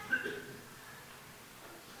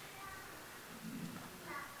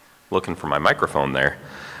Looking for my microphone there.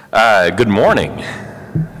 Good morning.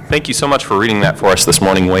 Thank you so much for reading that for us this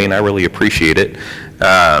morning, Wayne. I really appreciate it.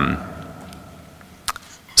 As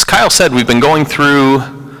Kyle said, we've been going through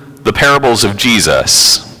the parables of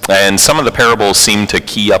Jesus, and some of the parables seem to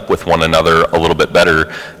key up with one another a little bit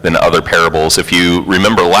better than other parables. If you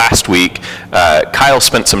remember last week, Kyle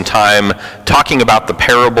spent some time talking about the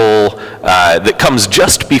parable that comes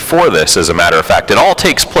just before this, as a matter of fact. It all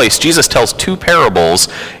takes place. Jesus tells two parables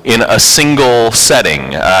in a single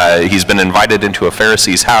setting. He's been invited into a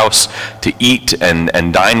Pharisee's house to eat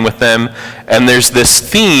and dine with them, and there's this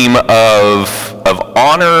theme of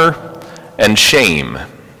honor and shame,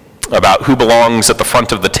 about who belongs at the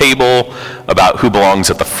front of the table, about who belongs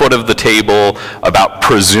at the foot of the table, about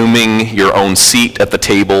presuming your own seat at the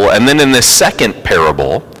table. And then in this second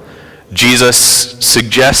parable, Jesus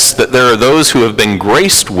suggests that there are those who have been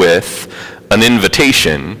graced with an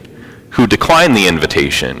invitation who decline the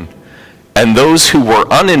invitation, and those who were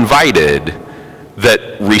uninvited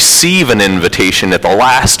that receive an invitation at the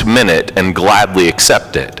last minute and gladly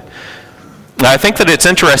accept it. Now, I think that it's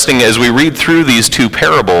interesting as we read through these two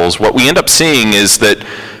parables, what we end up seeing is that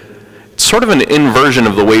it's sort of an inversion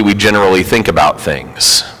of the way we generally think about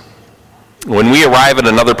things. When we arrive at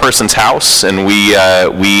another person's house and we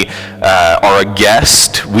are a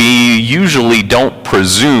guest, we usually don't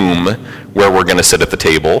presume where we're going to sit at the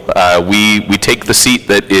table. We take the seat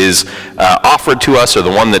that is offered to us, or the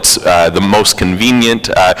one that's the most convenient.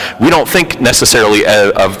 We don't think necessarily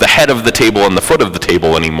of the head of the table and the foot of the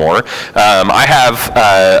table anymore. I have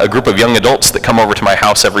a group of young adults that come over to my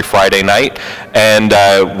house every Friday night, and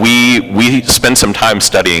we spend some time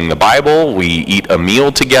studying the Bible. We eat a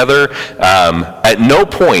meal together. At no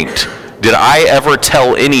point did I ever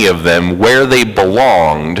tell any of them where they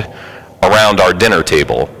belonged around our dinner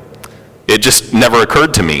table. It just never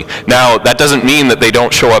occurred to me. Now, that doesn't mean that they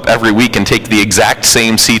don't show up every week and take the exact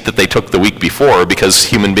same seat that they took the week before, because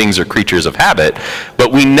human beings are creatures of habit.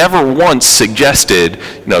 But we never once suggested,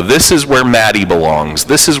 this is where Maddie belongs.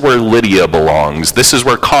 This is where Lydia belongs. This is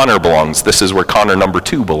where Connor belongs. This is where Connor number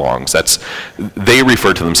 2 belongs. They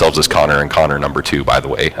refer to themselves as Connor and Connor number 2, by the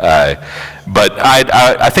way. But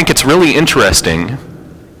I think it's really interesting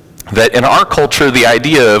that in our culture, the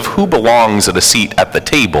idea of who belongs at a seat at the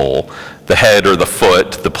table, the head or the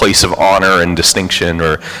foot, the place of honor and distinction,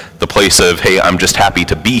 or the place of, hey, I'm just happy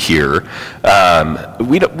to be here,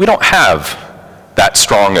 we don't have that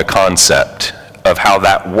strong a concept of how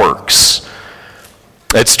that works.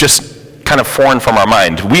 It's just kind of foreign from our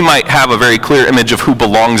mind. We might have a very clear image of who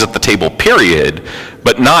belongs at the table, period,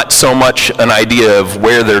 but not so much an idea of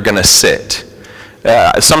where they're going to sit.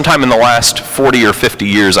 Sometime in the last 40 or 50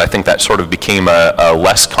 years, I think that sort of became a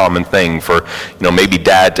less common thing for, maybe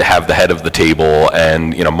dad to have the head of the table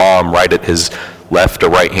and, mom right at his left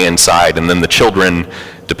or right-hand side, and then the children,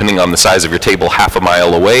 depending on the size of your table, half a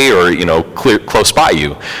mile away or, close by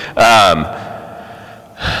you.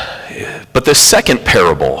 But this second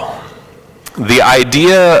parable, the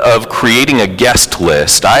idea of creating a guest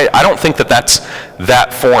list, I don't think that that's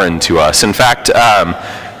that foreign to us. In fact,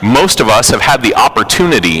 most of us have had the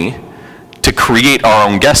opportunity to create our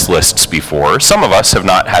own guest lists before. Some of us have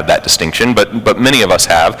not had that distinction, but many of us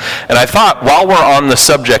have. And I thought, while we're on the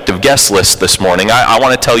subject of guest lists this morning, I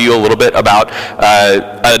want to tell you a little bit about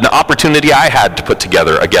an opportunity I had to put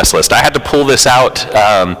together a guest list. I had to pull this out.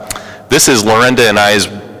 This is Lorinda and I's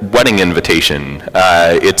wedding invitation.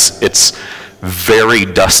 It's very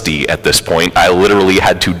dusty at this point. I literally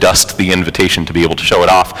had to dust the invitation to be able to show it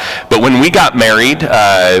off. But when we got married,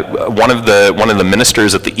 one of the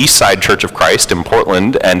ministers at the East Side Church of Christ in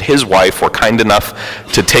Portland and his wife were kind enough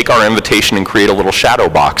to take our invitation and create a little shadow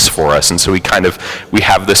box for us. And so we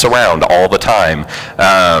have this around all the time.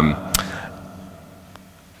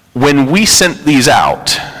 When we sent these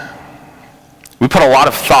out, we put a lot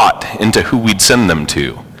of thought into who we'd send them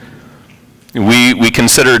to. We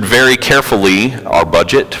considered very carefully our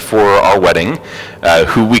budget for our wedding,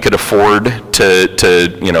 who we could afford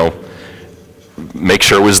to make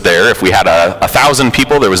sure was there. If we had 1,000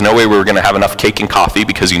 people, there was no way we were going to have enough cake and coffee,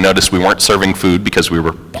 because you notice we weren't serving food because we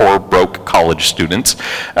were poor, broke college students.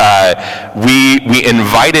 We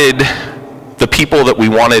invited the people that we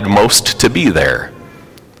wanted most to be there.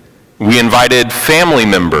 We invited family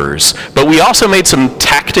members, but we also made some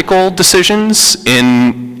tactical decisions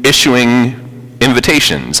in issuing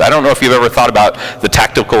invitations. I don't know if you've ever thought about the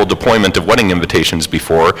tactical deployment of wedding invitations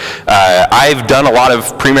before. I've done a lot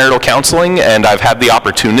of premarital counseling, and I've had the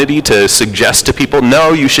opportunity to suggest to people,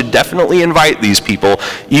 no, you should definitely invite these people,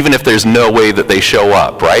 even if there's no way that they show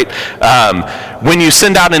up, right? When you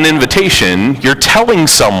send out an invitation, you're telling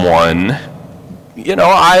someone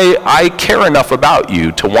I care enough about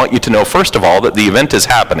you to want you to know, first of all, that the event is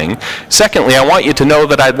happening. Secondly, I want you to know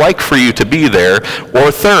that I'd like for you to be there.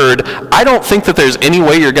 Or third, I don't think that there's any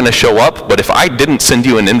way you're going to show up, but if I didn't send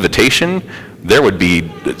you an invitation, there would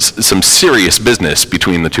be some serious business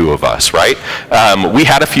between the two of us, right? We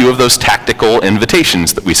had a few of those tactical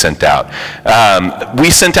invitations that we sent out.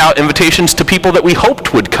 We sent out invitations to people that we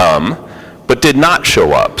hoped would come, but did not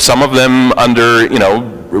show up. Some of them under,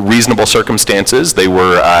 reasonable circumstances. They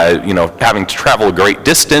were, having to travel a great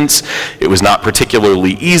distance. It was not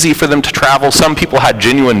particularly easy for them to travel. Some people had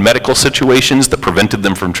genuine medical situations that prevented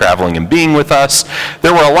them from traveling and being with us.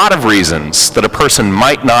 There were a lot of reasons that a person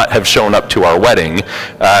might not have shown up to our wedding,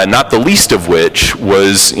 not the least of which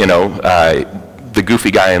was, the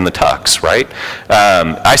goofy guy in the tux, right?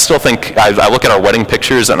 I still think, I look at our wedding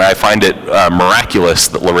pictures and I find it miraculous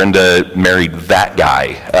that Lorinda married that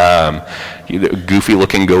guy. Goofy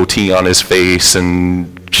looking goatee on his face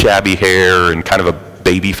and shabby hair and kind of a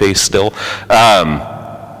baby face still. What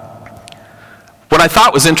I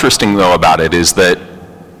thought was interesting though about it is that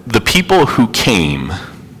the people who came,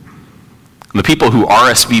 the people who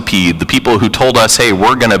RSVP'd, the people who told us, hey,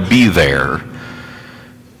 we're gonna be there,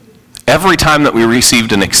 every time that we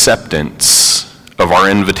received an acceptance of our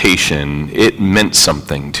invitation, it meant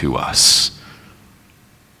something to us.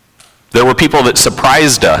 There were people that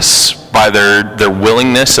surprised us by their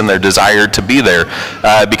willingness and their desire to be there,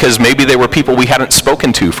 because maybe they were people we hadn't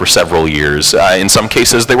spoken to for several years. In some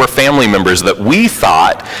cases, they were family members that we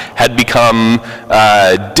thought had become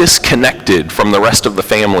disconnected from the rest of the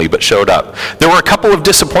family but showed up. There were a couple of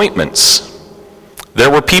disappointments.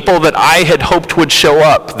 There were people that I had hoped would show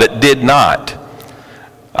up that did not.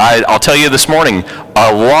 I'll tell you this morning,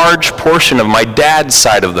 a large portion of my dad's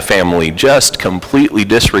side of the family just completely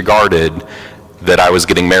disregarded that I was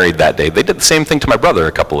getting married that day. They did the same thing to my brother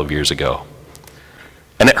a couple of years ago.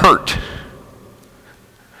 And it hurt.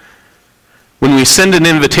 When we send an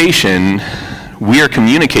invitation, we are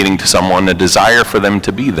communicating to someone a desire for them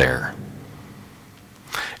to be there.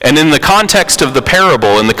 And in the context of the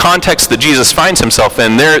parable, in the context that Jesus finds himself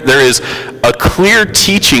in, there is a clear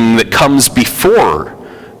teaching that comes before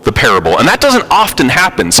the parable. And that doesn't often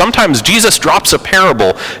happen. Sometimes Jesus drops a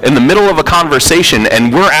parable in the middle of a conversation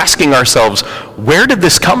and we're asking ourselves, where did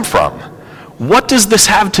this come from? What does this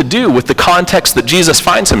have to do with the context that Jesus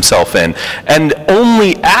finds himself in? And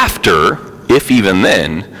only after, if even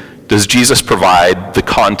then, does Jesus provide the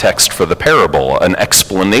context for the parable, an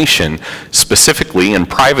explanation specifically and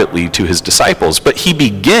privately to his disciples. But he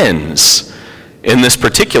begins, in this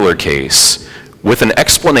particular case, with an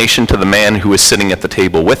explanation to the man who is sitting at the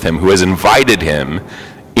table with him, who has invited him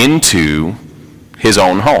into his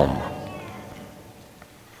own home.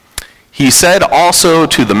 He said also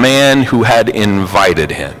to the man who had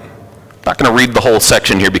invited him. I'm not going to read the whole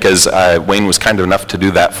section here because Wayne was kind enough to do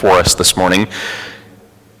that for us this morning.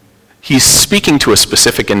 He's speaking to a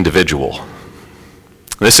specific individual.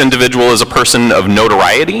 This individual is a person of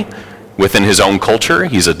notoriety within his own culture.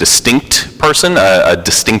 He's a distinct person, a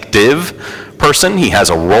distinctive person. He has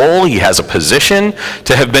a role, he has a position.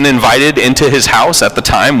 To have been invited into his house at the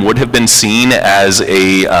time would have been seen as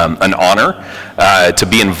an honor. To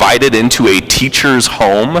be invited into a teacher's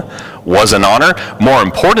home was an honor. More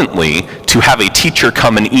importantly, to have a teacher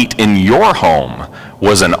come and eat in your home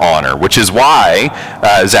was an honor, which is why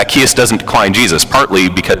Zacchaeus doesn't decline Jesus, partly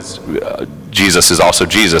because Jesus is also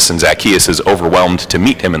Jesus and Zacchaeus is overwhelmed to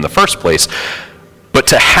meet him in the first place. But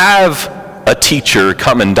to have a teacher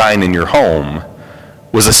come and dine in your home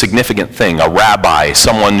was a significant thing. A rabbi,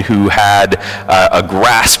 someone who had a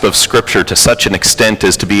grasp of Scripture to such an extent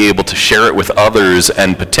as to be able to share it with others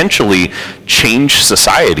and potentially change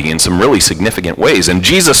society in some really significant ways. And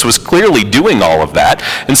Jesus was clearly doing all of that.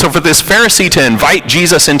 And so for this Pharisee to invite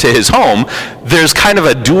Jesus into his home, there's kind of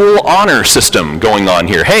a dual honor system going on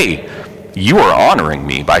here. Hey, you are honoring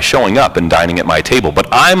me by showing up and dining at my table, but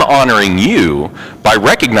I'm honoring you by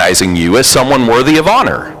recognizing you as someone worthy of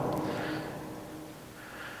honor.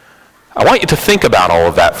 I want you to think about all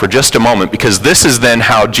of that for just a moment, because this is then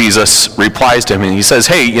how Jesus replies to him, and he says,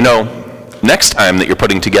 hey, next time that you're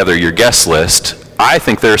putting together your guest list, I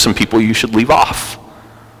think there are some people you should leave off.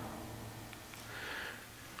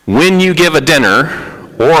 When you give a dinner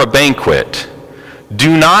or a banquet,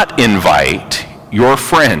 do not invite your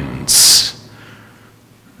friends.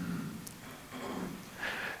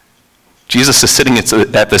 Jesus is sitting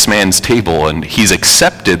at this man's table, and he's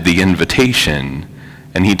accepted the invitation,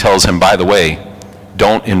 and he tells him, by the way,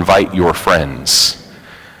 don't invite your friends.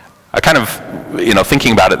 I kind of,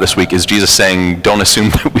 thinking about it this week, is Jesus saying, don't assume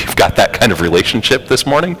that we've got that kind of relationship this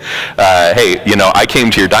morning? Hey, I came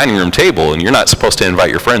to your dining room table and you're not supposed to invite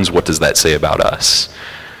your friends. What does that say about us?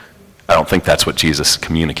 I don't think that's what Jesus is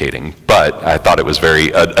communicating, but I thought it was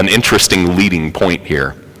an interesting leading point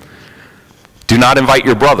here. Do not invite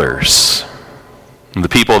your brothers, the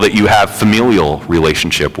people that you have familial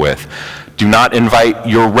relationship with. Do not invite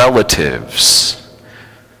your relatives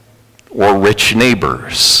or rich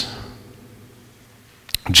neighbors.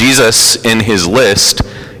 Jesus, in his list,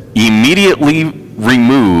 immediately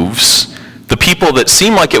removes the people that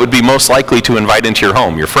seem like it would be most likely to invite into your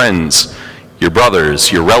home, your friends, your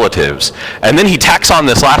brothers, your relatives. And then he tacks on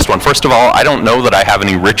this last one. First of all, I don't know that I have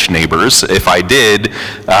any rich neighbors. If I did,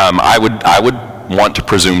 I would want to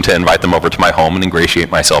presume to invite them over to my home and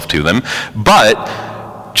ingratiate myself to them.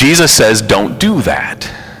 But Jesus says, don't do that.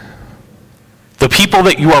 The people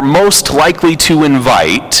that you are most likely to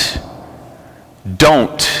invite,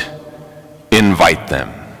 don't invite them.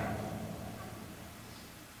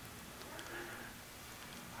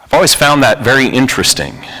 I've always found that very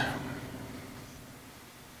interesting.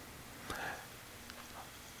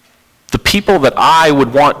 The people that I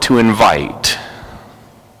would want to invite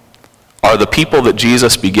are the people that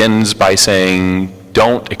Jesus begins by saying,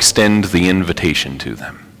 don't extend the invitation to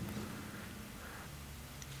them.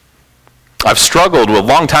 I've struggled a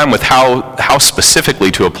long time with how specifically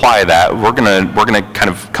to apply that. We're gonna kind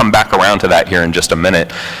of come back around to that here in just a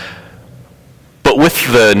minute. But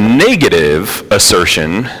with the negative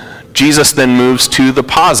assertion, Jesus then moves to the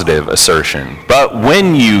positive assertion. But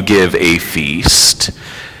when you give a feast,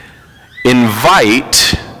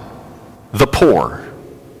 invite the poor.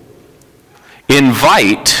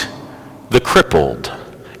 Invite the crippled.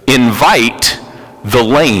 Invite the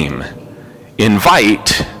lame.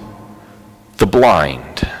 Invite the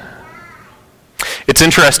blind. It's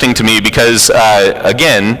interesting to me because,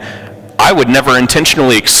 again, I would never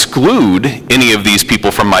intentionally exclude any of these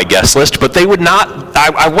people from my guest list, but they would not,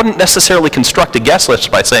 I wouldn't necessarily construct a guest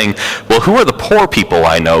list by saying, well, who are the poor people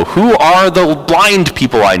I know? Who are the blind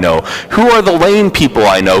people I know? Who are the lame people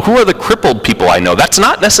I know? Who are the crippled people I know? That's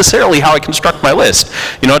not necessarily how I construct my list.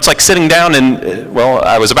 It's like sitting down and,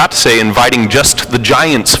 I was about to say inviting just the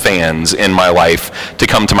Giants fans in my life to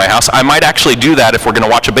come to my house. I might actually do that if we're going to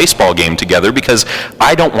watch a baseball game together because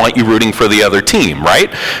I don't want you rooting for the other team,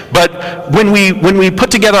 right? But when we put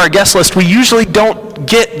together our guest list, we usually don't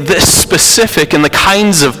get this specific in the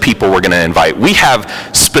kinds of people we're going to invite. We have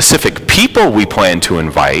specific people we plan to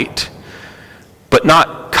invite, but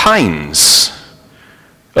not kinds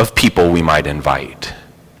of people we might invite.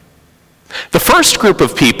 The first group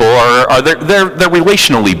of people they're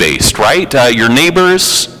relationally based, right? Your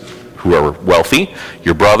neighbors who are wealthy,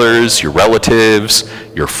 your brothers, your relatives,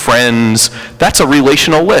 your friends. That's a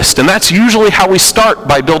relational list, and that's usually how we start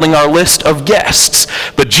by building our list of guests.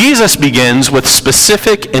 But Jesus begins with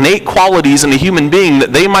specific innate qualities in a human being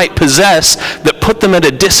that they might possess that put them at a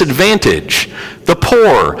disadvantage. The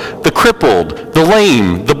poor, the crippled, the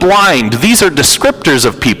lame, the blind. These are descriptors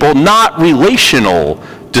of people, not relational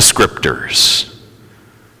descriptors.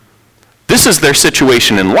 This is their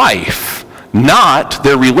situation in life, not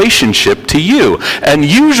their relationship to you. And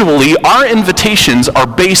usually our invitations are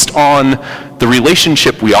based on the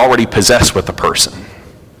relationship we already possess with the person.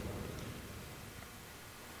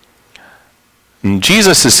 And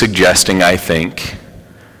Jesus is suggesting, I think,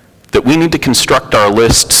 that we need to construct our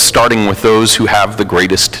list starting with those who have the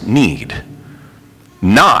greatest need,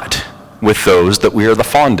 not with those that we are the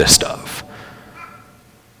fondest of.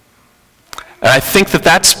 And I think that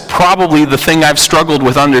that's probably the thing I've struggled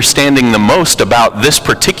with understanding the most about this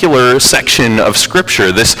particular section of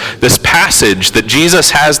Scripture, this passage that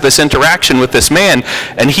Jesus has this interaction with this man,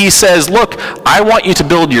 and he says, look, I want you to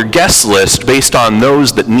build your guest list based on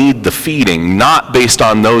those that need the feeding, not based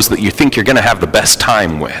on those that you think you're going to have the best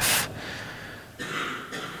time with.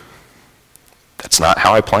 That's not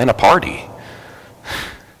how I plan a party.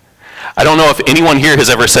 I don't know if anyone here has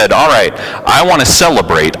ever said, all right, I want to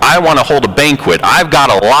celebrate. I want to hold a banquet. I've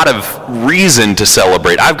got a lot of reason to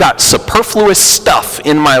celebrate. I've got superfluous stuff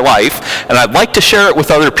in my life, and I'd like to share it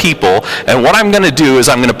with other people. And what I'm going to do is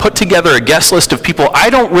I'm going to put together a guest list of people I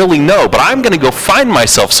don't really know, but I'm going to go find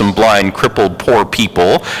myself some blind, crippled, poor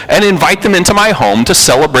people and invite them into my home to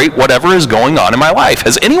celebrate whatever is going on in my life.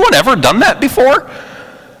 Has anyone ever done that before?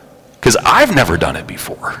 Because I've never done it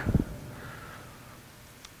before.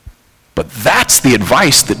 But that's the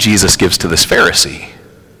advice that Jesus gives to this Pharisee.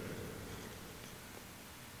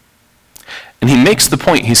 And he makes the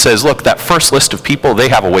point, he says, look, that first list of people, they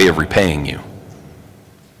have a way of repaying you.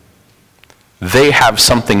 They have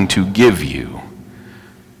something to give you.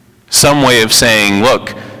 Some way of saying,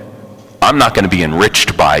 look, I'm not going to be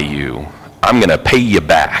enriched by you. I'm going to pay you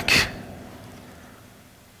back.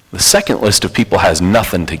 The second list of people has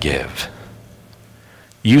nothing to give.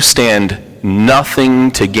 You stand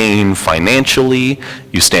nothing to gain financially.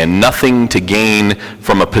 You stand nothing to gain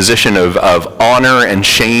from a position of honor and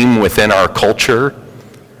shame within our culture.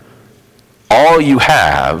 All you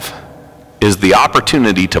have is the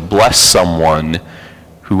opportunity to bless someone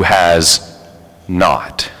who has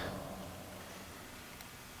not.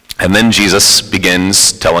 And then Jesus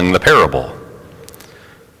begins telling the parable.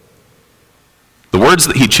 The words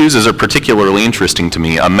that he chooses are particularly interesting to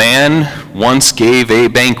me. A man once gave a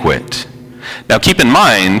banquet. Now keep in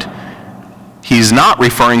mind, he's not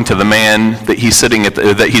referring to the man that he's sitting at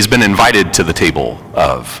that he's been invited to the table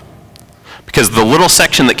of. Because the little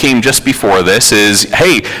section that came just before this is,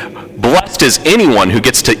 hey, blessed is anyone who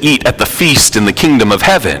gets to eat at the feast in the kingdom of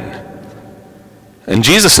heaven. And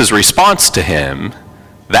Jesus' response to him,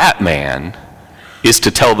 that man, is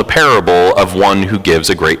to tell the parable of one who gives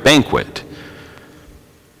a great banquet.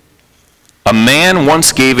 A man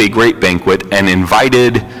once gave a great banquet and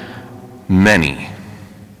invited many.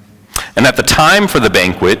 And at the time for the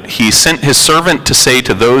banquet, he sent his servant to say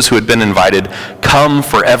to those who had been invited, "Come,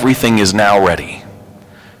 for everything is now ready."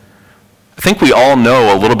 I think we all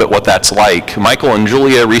know a little bit what that's like. Michael and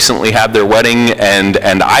Julia recently had their wedding, and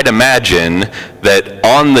I'd imagine that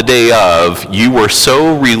on the day of, you were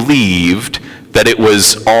so relieved that it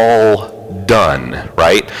was all done,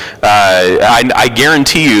 right? I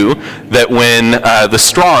guarantee you that when the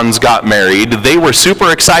Straughns got married, they were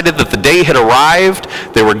super excited that the day had arrived.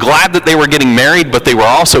 They were glad that they were getting married, but they were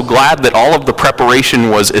also glad that all of the preparation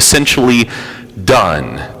was essentially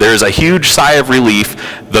done. There's a huge sigh of relief.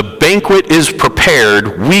 The banquet is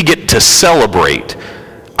prepared. We get to celebrate.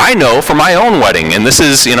 I know for my own wedding, and this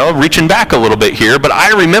is, reaching back a little bit here, but I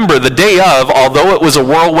remember the day of, although it was a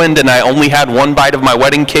whirlwind and I only had one bite of my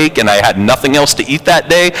wedding cake and I had nothing else to eat that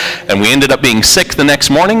day, and we ended up being sick the next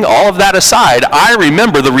morning, all of that aside, I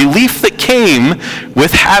remember the relief that came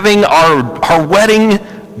with having our wedding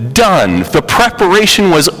done. The preparation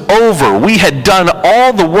was over. We had done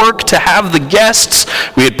all the work to have the guests.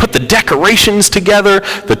 We had put the decorations together.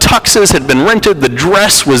 The tuxes had been rented. The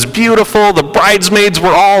dress was beautiful. The bridesmaids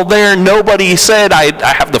were all there. Nobody said,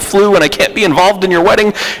 I have the flu and I can't be involved in your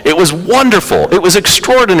wedding. It was wonderful. It was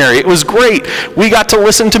extraordinary. It was great. We got to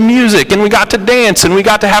listen to music and we got to dance and we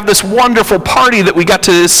got to have this wonderful party that we got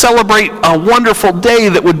to celebrate a wonderful day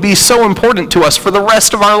that would be so important to us for the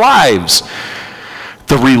rest of our lives.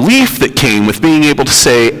 The relief that came with being able to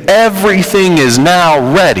say, everything is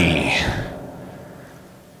now ready.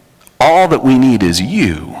 All that we need is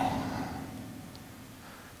you.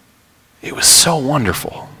 It was so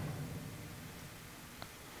wonderful.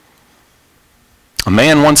 A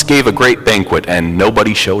man once gave a great banquet and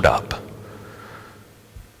nobody showed up.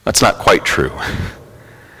 That's not quite true.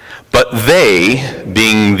 But they,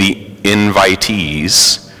 being the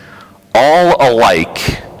invitees, all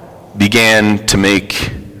alike began to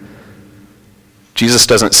make, Jesus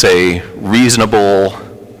doesn't say reasonable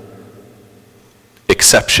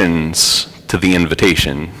exceptions to the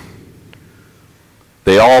invitation.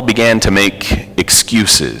 They all began to make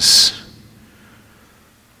excuses.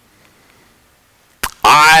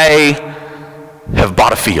 I have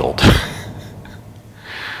bought a field.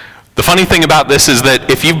 The funny thing about this is that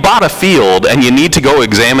if you've bought a field and you need to go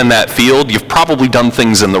examine that field, you've probably done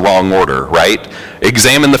things in the wrong order, right?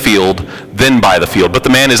 Examine the field, then buy the field. But the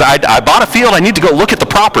man is, I bought a field, I need to go look at the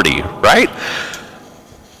property, right?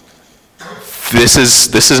 This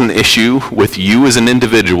is an issue with you as an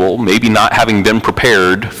individual, maybe not having been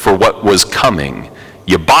prepared for what was coming.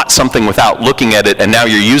 You bought something without looking at it, and now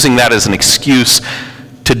you're using that as an excuse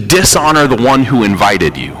to dishonor the one who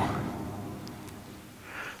invited you.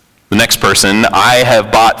 The next person, I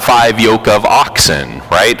have bought 5 yoke of oxen,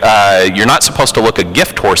 right? You're not supposed to look a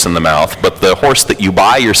gift horse in the mouth, but the horse that you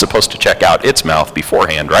buy, you're supposed to check out its mouth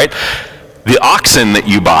beforehand, right? The oxen that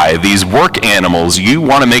you buy, these work animals, you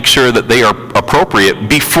want to make sure that they are appropriate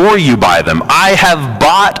before you buy them. I have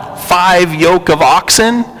bought 5 yoke of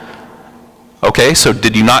oxen. Okay, so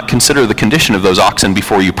did you not consider the condition of those oxen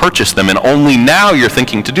before you purchased them, and only now you're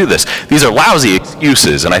thinking to do this? These are lousy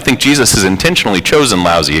excuses, and I think Jesus has intentionally chosen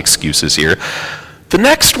lousy excuses here. The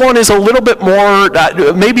next one is a little bit more,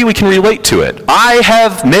 maybe we can relate to it. I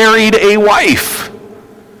have married a wife.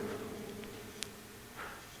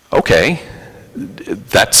 Okay,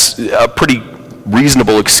 that's a pretty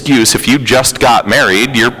reasonable excuse. If you just got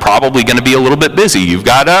married, you're probably going to be a little bit busy. You've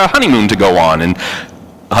got a honeymoon to go on, and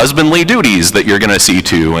husbandly duties that you're going to see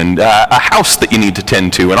to, and a house that you need to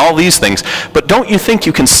tend to, and all these things. But don't you think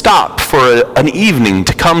you can stop for an evening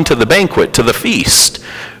to come to the banquet, to the feast?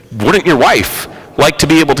 Wouldn't your wife like to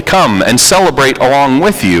be able to come and celebrate along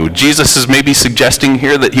with you? Jesus is maybe suggesting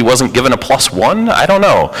here that he wasn't given a +1. I don't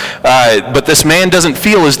know. But this man doesn't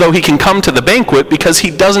feel as though he can come to the banquet because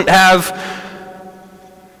he doesn't have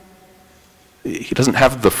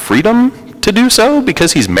the freedom to do so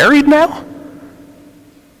because he's married now.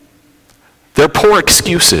 They're poor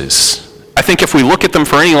excuses. I think if we look at them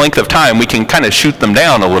for any length of time, we can kind of shoot them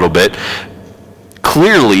down a little bit.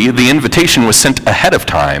 Clearly, the invitation was sent ahead of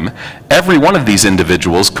time. Every one of these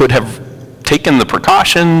individuals could have taken the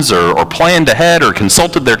precautions or planned ahead or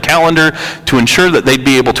consulted their calendar to ensure that they'd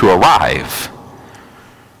be able to arrive.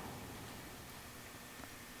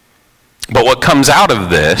 But what comes out of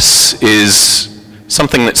this is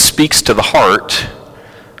something that speaks to the heart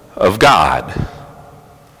of God.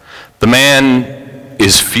 The man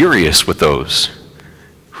is furious with those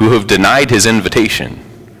who have denied his invitation.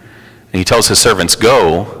 And he tells his servants,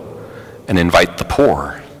 go and invite the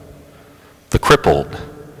poor, the crippled,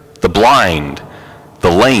 the blind, the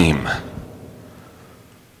lame.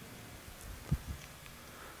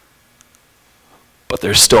 But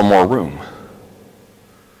there's still more room.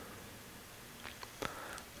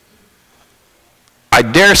 I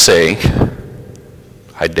dare say,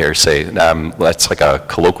 that's like a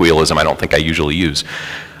colloquialism I don't think I usually use.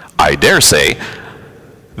 I dare say,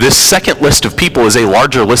 this second list of people is a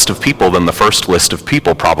larger list of people than the first list of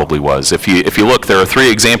people probably was. If you look, there are 3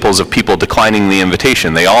 examples of people declining the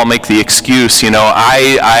invitation. They all make the excuse,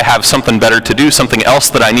 I have something better to do, something else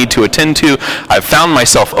that I need to attend to. I've found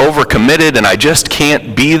myself overcommitted and I just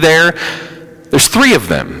can't be there. There's 3 of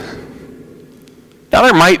them. Now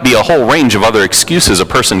there might be a whole range of other excuses a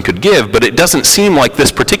person could give, but it doesn't seem like this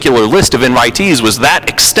particular list of invitees was that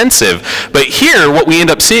extensive. But here what we end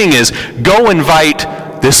up seeing is go invite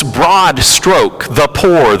this broad stroke, the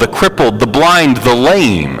poor, the crippled, the blind, the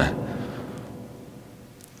lame.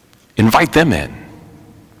 Invite them in.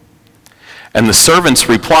 And the servants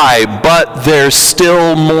reply, but there's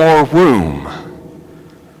still more room.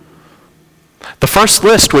 The first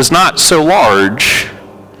list was not so large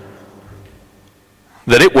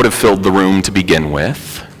that it would have filled the room to begin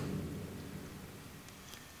with.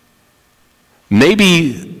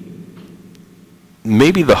 Maybe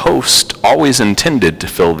the host always intended to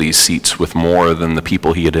fill these seats with more than the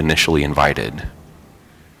people he had initially invited.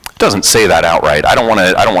 It doesn't say that outright. I don't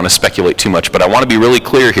want to speculate too much, but I want to be really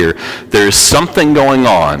clear here. There's something going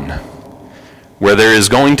on where there is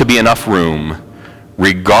going to be enough room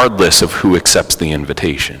regardless of who accepts the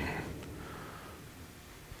invitation.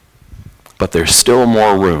 But there's still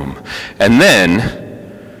more room. And then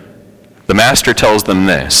the master tells them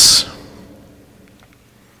this: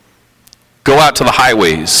 go out to the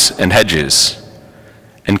highways and hedges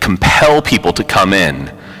and compel people to come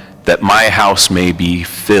in, that my house may be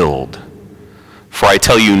filled. For I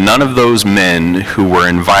tell you, none of those men who were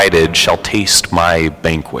invited shall taste my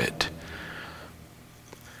banquet.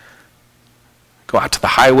 Go out to the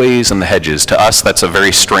highways and the hedges. To us, that's a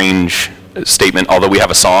very strange statement, although we have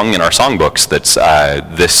a song in our songbooks that's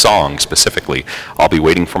this song specifically, I'll be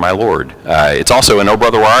waiting for my Lord. It's also an O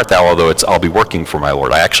Brother, Where Art Thou, although it's I'll be working for my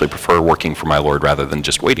Lord. I actually prefer working for my Lord rather than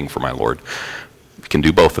just waiting for my Lord. We can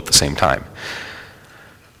do both at the same time.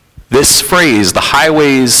 This phrase, the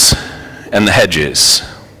highways and the hedges,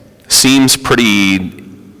 seems pretty,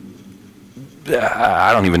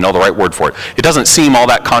 I don't even know the right word for it. It doesn't seem all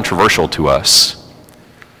that controversial to us.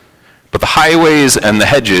 But the highways and the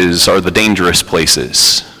hedges are the dangerous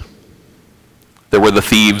places. They're where the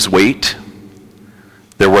thieves wait.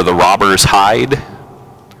 They're where the robbers hide.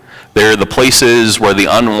 They're the places where the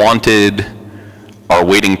unwanted are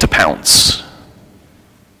waiting to pounce.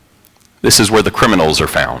 This is where the criminals are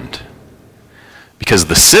found. Because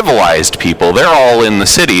the civilized people, they're all in the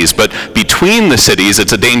cities, but between the cities,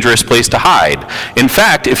 it's a dangerous place to hide. In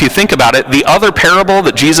fact, if you think about it, the other parable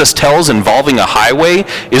that Jesus tells involving a highway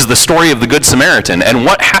is the story of the Good Samaritan. And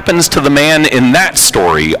what happens to the man in that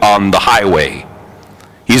story on the highway?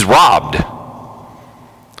 He's robbed.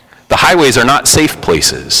 The highways are not safe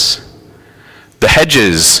places. The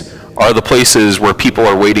hedges are the places where people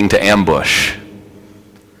are waiting to ambush.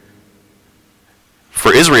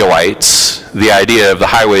 For Israelites, the idea of the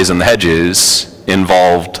highways and the hedges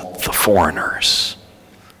involved the foreigners,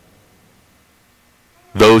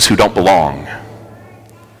 those who don't belong,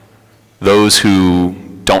 those who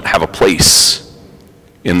don't have a place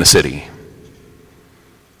in the city.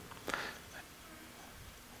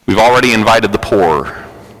 We've already invited the poor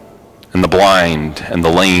and the blind and the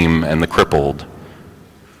lame and the crippled.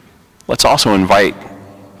 let's also invite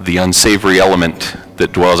the unsavory element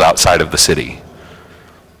that dwells outside of the city.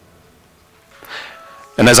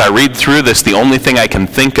 And as I read through this, the only thing I can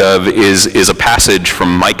think of is a passage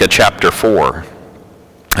from Micah chapter 4.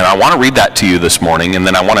 And I want to read that to you this morning, and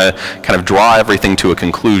then I want to kind of draw everything to a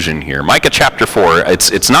conclusion here. Micah chapter 4,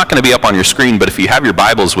 it's not going to be up on your screen, but if you have your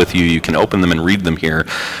Bibles with you, you can open them and read them here,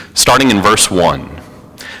 starting in verse 1.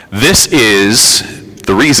 This is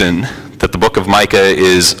the reason that the book of Micah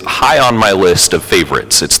is high on my list of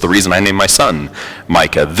favorites. It's the reason I named my son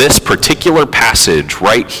Micah. This particular passage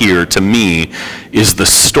right here, to me, is the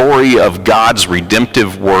story of God's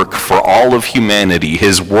redemptive work for all of humanity,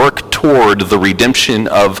 his work toward the redemption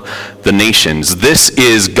of the nations. This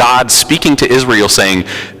is God speaking to Israel saying,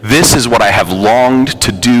 this is what I have longed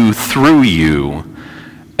to do through you,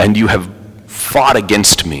 and you have fought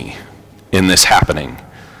against me in this happening,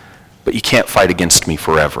 but you can't fight against me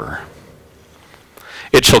forever.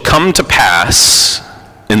 It shall come to pass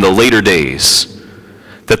in the later days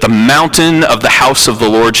that the mountain of the house of the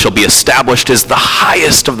Lord shall be established as the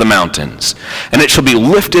highest of the mountains, and it shall be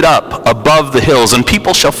lifted up above the hills, and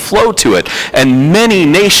people shall flow to it, and many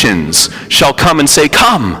nations shall come and say,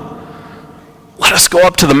 come, let us go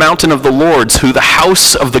up to the mountain of the Lord, to the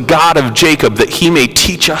house of the God of Jacob, that he may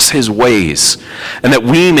teach us his ways, and that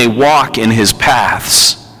we may walk in his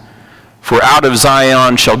paths. For out of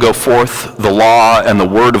Zion shall go forth the law and the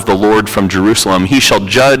word of the Lord from Jerusalem. He shall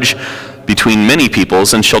judge between many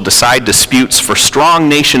peoples, and shall decide disputes for strong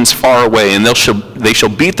nations far away. And they shall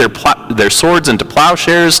beat their swords into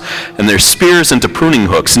plowshares, and their spears into pruning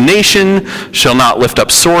hooks. Nation shall not lift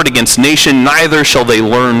up sword against nation, neither shall they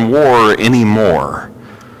learn war any more.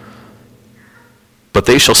 But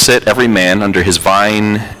they shall sit every man under his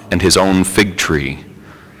vine and his own fig tree,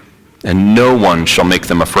 and no one shall make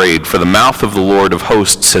them afraid, for the mouth of the Lord of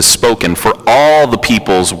hosts has spoken. For all the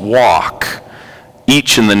peoples walk,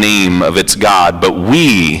 each in the name of its God, but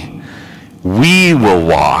we will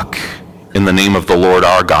walk in the name of the Lord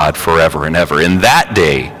our God forever and ever. In that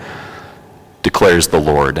day, declares the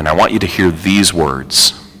Lord, and I want you to hear these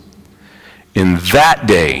words. In that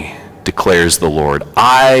day, declares the Lord,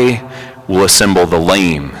 I will assemble the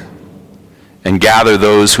lame and gather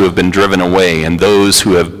those who have been driven away, and those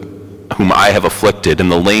whom I have afflicted,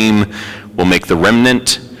 and the lame will make the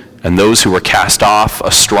remnant, and those who were cast off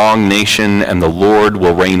a strong nation, and the Lord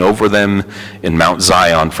will reign over them in Mount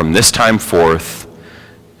Zion from this time forth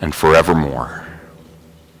and forevermore.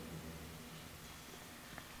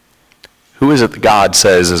 Who is it that God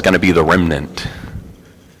says is going to be the remnant? He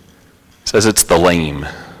says it's the lame.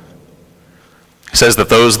 He says that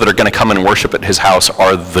those that are going to come and worship at his house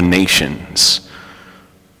are the nations.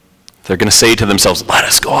 They're going to say to themselves, let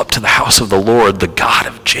us go up to the house of the Lord, the God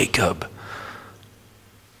of Jacob.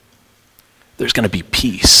 There's going to be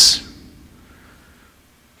peace.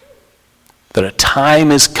 That a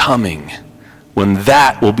time is coming when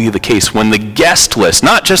that will be the case, when the guest list,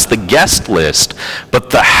 not just the guest list, but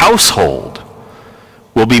the household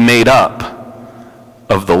will be made up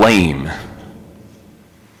of the lame.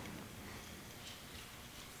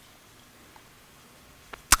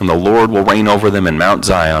 And the Lord will reign over them in Mount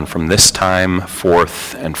Zion from this time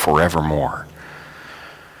forth and forevermore.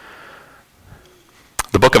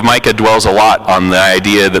 The book of Micah dwells a lot on the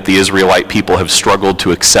idea that the Israelite people have struggled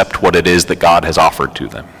to accept what it is that God has offered to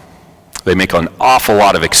them. They make an awful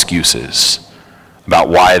lot of excuses about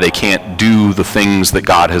why they can't do the things that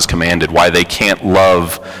God has commanded, why they can't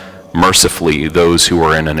love mercifully those who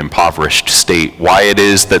are in an impoverished state, why it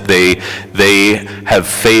is that they have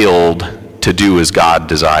failed to do as God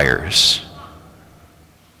desires.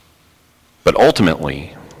 But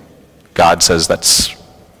ultimately, God says that's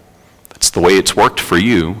the way it's worked for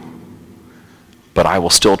you, but I will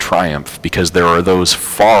still triumph because there are those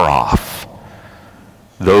far off,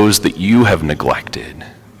 those that you have neglected,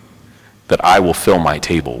 that I will fill my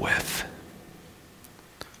table with.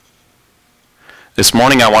 This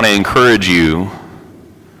morning I want to encourage you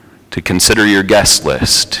to consider your guest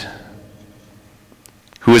list.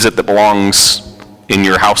 Who is it that belongs in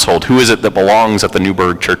your household? Who is it that belongs at the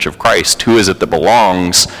Newburgh Church of Christ? Who is it that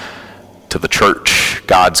belongs to the church,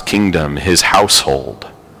 God's kingdom, his household?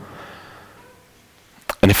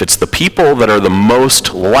 And if it's the people that are the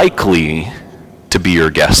most likely to be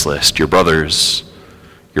your guest list, your brothers,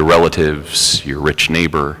 your relatives, your rich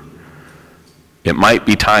neighbor, it might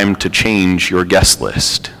be time to change your guest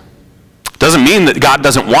list. Doesn't mean that God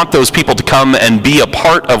doesn't want those people to come and be a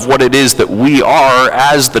part of what it is that we are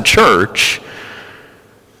as the church.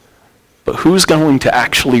 But who's going to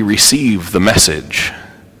actually receive the message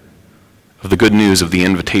of the good news of the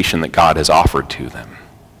invitation that God has offered to them?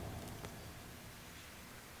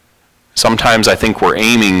 Sometimes I think we're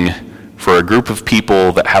aiming for a group of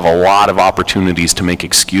people that have a lot of opportunities to make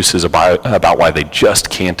excuses about why they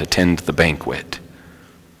just can't attend the banquet.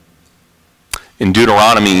 In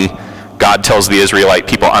Deuteronomy, God tells the Israelite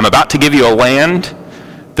people, I'm about to give you a land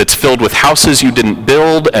that's filled with houses you didn't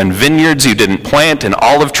build, and vineyards you didn't plant, and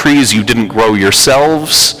olive trees you didn't grow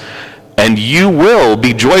yourselves, and you will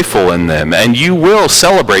be joyful in them, and you will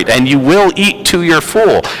celebrate, and you will eat to your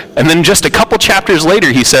full. And then just a couple chapters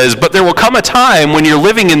later he says, but there will come a time when you're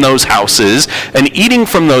living in those houses and eating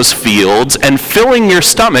from those fields and filling your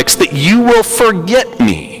stomachs that you will forget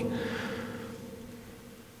me.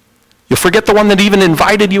 You'll forget the one that even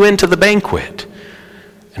invited you into the banquet.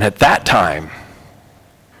 And at that time,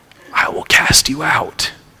 I will cast you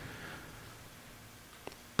out.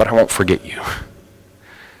 But I won't forget you.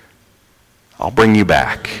 I'll bring you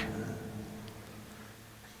back.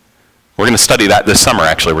 We're going to study that this summer,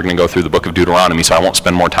 actually. We're going to go through the book of Deuteronomy, so I won't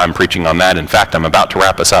spend more time preaching on that. In fact, I'm about to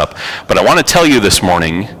wrap us up. But I want to tell you this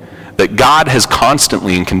morning that God has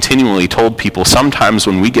constantly and continually told people sometimes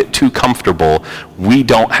when we get too comfortable, we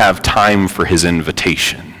don't have time for his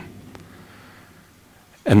invitation.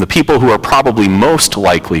 And the people who are probably most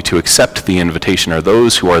likely to accept the invitation are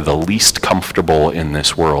those who are the least comfortable in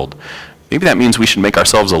this world. Maybe that means we should make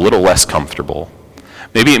ourselves a little less comfortable.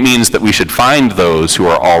 Maybe it means that we should find those who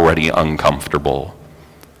are already uncomfortable,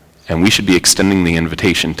 and we should be extending the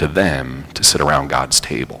invitation to them to sit around God's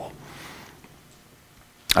table.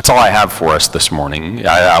 That's all I have for us this morning.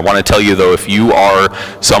 I want to tell you, though, if you are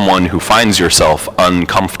someone who finds yourself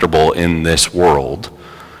uncomfortable in this world,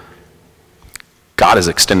 God is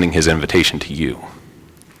extending his invitation to you.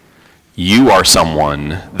 You are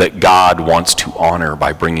someone that God wants to honor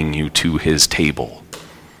by bringing you to his table.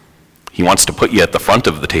 He wants to put you at the front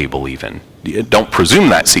of the table even. Don't presume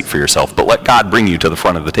that seat for yourself, but let God bring you to the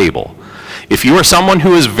front of the table. If you are someone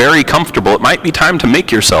who is very comfortable, it might be time to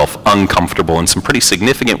make yourself uncomfortable in some pretty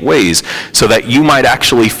significant ways so that you might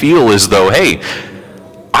actually feel as though, hey,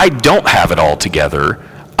 I don't have it all together.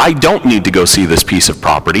 I don't need to go see this piece of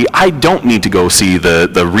property. I don't need to go see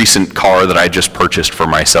the recent car that I just purchased for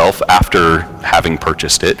myself after having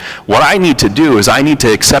purchased it. What I need to do is I need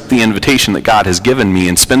to accept the invitation that God has given me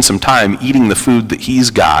and spend some time eating the food that he's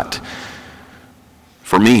got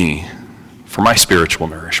for me, for my spiritual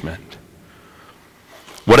nourishment.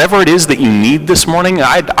 Whatever it is that you need this morning,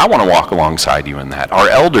 I want to walk alongside you in that. Our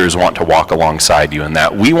elders want to walk alongside you in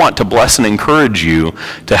that. We want to bless and encourage you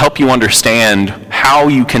to help you understand how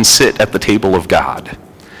you can sit at the table of God,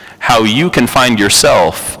 how you can find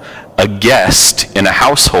yourself a guest in a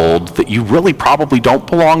household that you really probably don't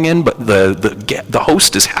belong in, but the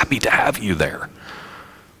host is happy to have you there.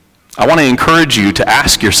 I want to encourage you to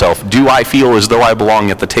ask yourself, do I feel as though I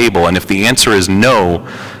belong at the table? And if the answer is no,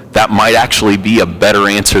 that might actually be a better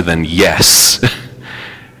answer than yes.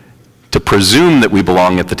 To presume that we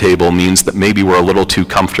belong at the table means that maybe we're a little too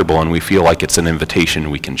comfortable and we feel like it's an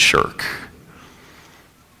invitation we can shirk.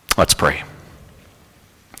 Let's pray.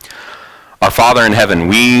 Our Father in heaven,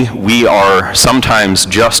 we are sometimes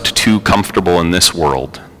just too comfortable in this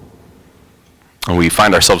world. And we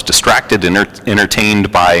find ourselves distracted and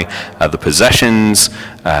entertained by the possessions,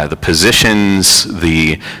 the positions,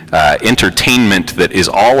 the entertainment that is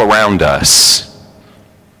all around us.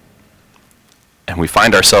 And we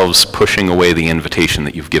find ourselves pushing away the invitation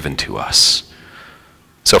that you've given to us.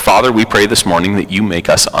 So, Father, we pray this morning that you make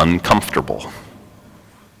us uncomfortable,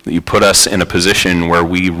 that you put us in a position where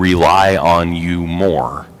we rely on you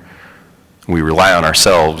more. We rely on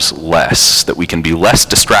ourselves less, that we can be less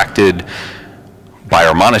distracted by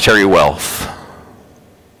our monetary wealth,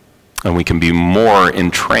 and we can be more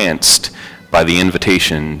entranced by the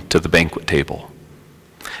invitation to the banquet table.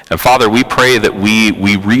 And Father, we pray that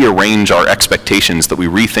we rearrange our expectations, that we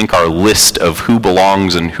rethink our list of who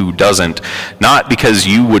belongs and who doesn't, not because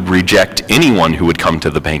you would reject anyone who would come to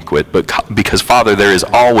the banquet, but because, Father, there is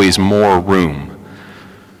always more room.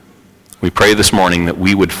 We pray this morning that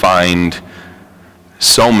we would find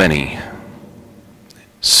so many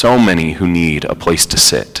who need a place to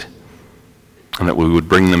sit, and that we would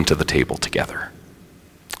bring them to the table together.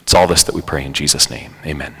 It's all this that we pray in Jesus' name.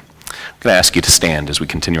 Amen. I'm going to ask you to stand as we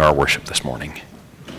continue our worship this morning.